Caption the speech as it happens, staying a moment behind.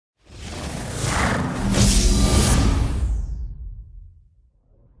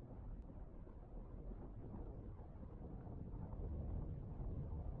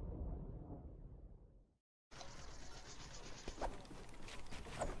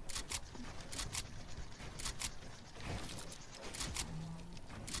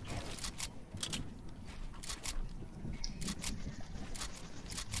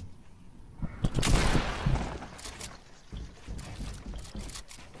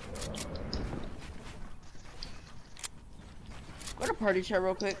party chat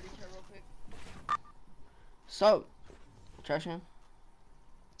real quick. So, Trashan.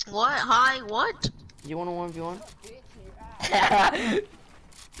 What? Hi, what? You want a 1v1?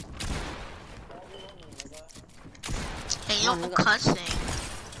 Hey, no cussing.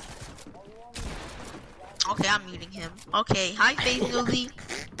 Okay, I'm muting him. Okay, hi, Face Movie.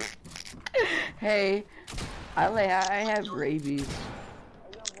 Hey, I have rabies.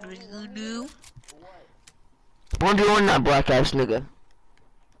 What do you do? 1v1 that black ass nigga.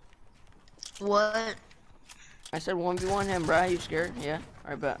 What? I said 1v1 him, bruh. You scared? Yeah,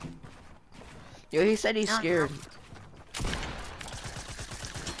 I bet. Yo, he said he's scared.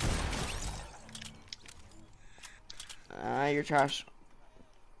 You're trash.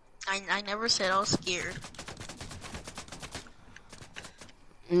 I never said I was scared.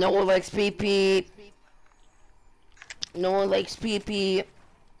 No one likes pee-pee. No one likes pee-pee.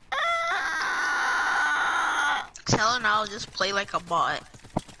 Tell him I'll just play like a bot.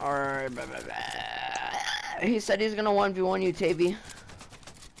 Alright, he said he's gonna 1v1 you, Tavy.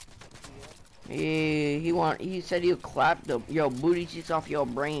 He said he'll clap your booty cheeks off your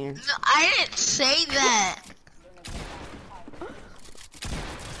brain. No, I didn't say that.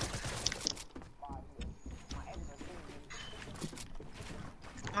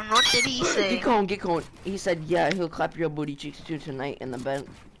 And what did he say? Get going. He said, yeah, he'll clap your booty cheeks too tonight in the bed.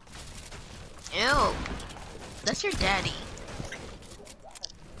 Ew. That's your daddy.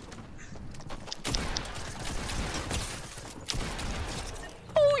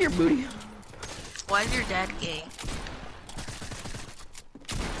 Oh, your booty. Why is your dad gay?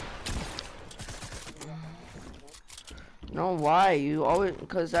 No, why? You always,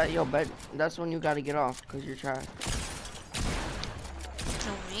 cause that your bed. That's when you gotta get off, cause you're trash.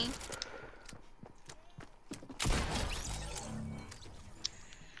 To me?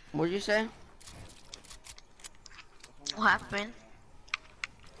 What'd you say? What happened?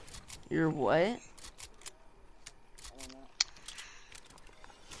 You're what?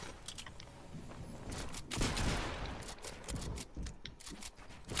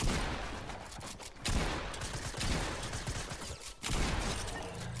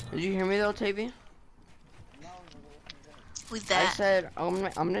 Did you hear me though, Tavy? Who's that? I said I'm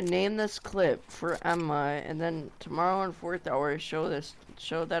gonna name this clip for Emma, and then tomorrow in 4th hour show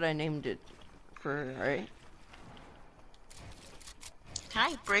that I named it for her, right?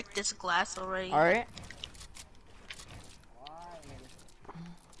 Can I break this glass already? Alright.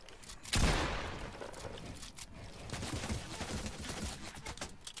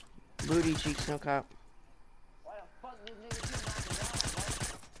 Booty cheeks, no cop.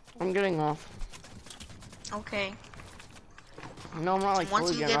 I'm getting off. Okay. No, I'm not like Once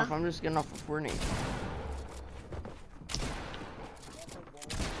fully you getting get off. I'm just getting off of Fortnite.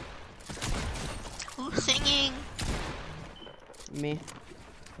 Who's singing? Me.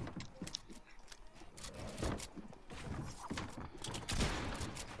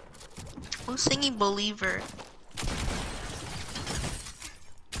 Who's singing Believer?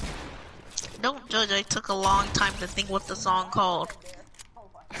 Don't judge, I took a long time to think what the song called.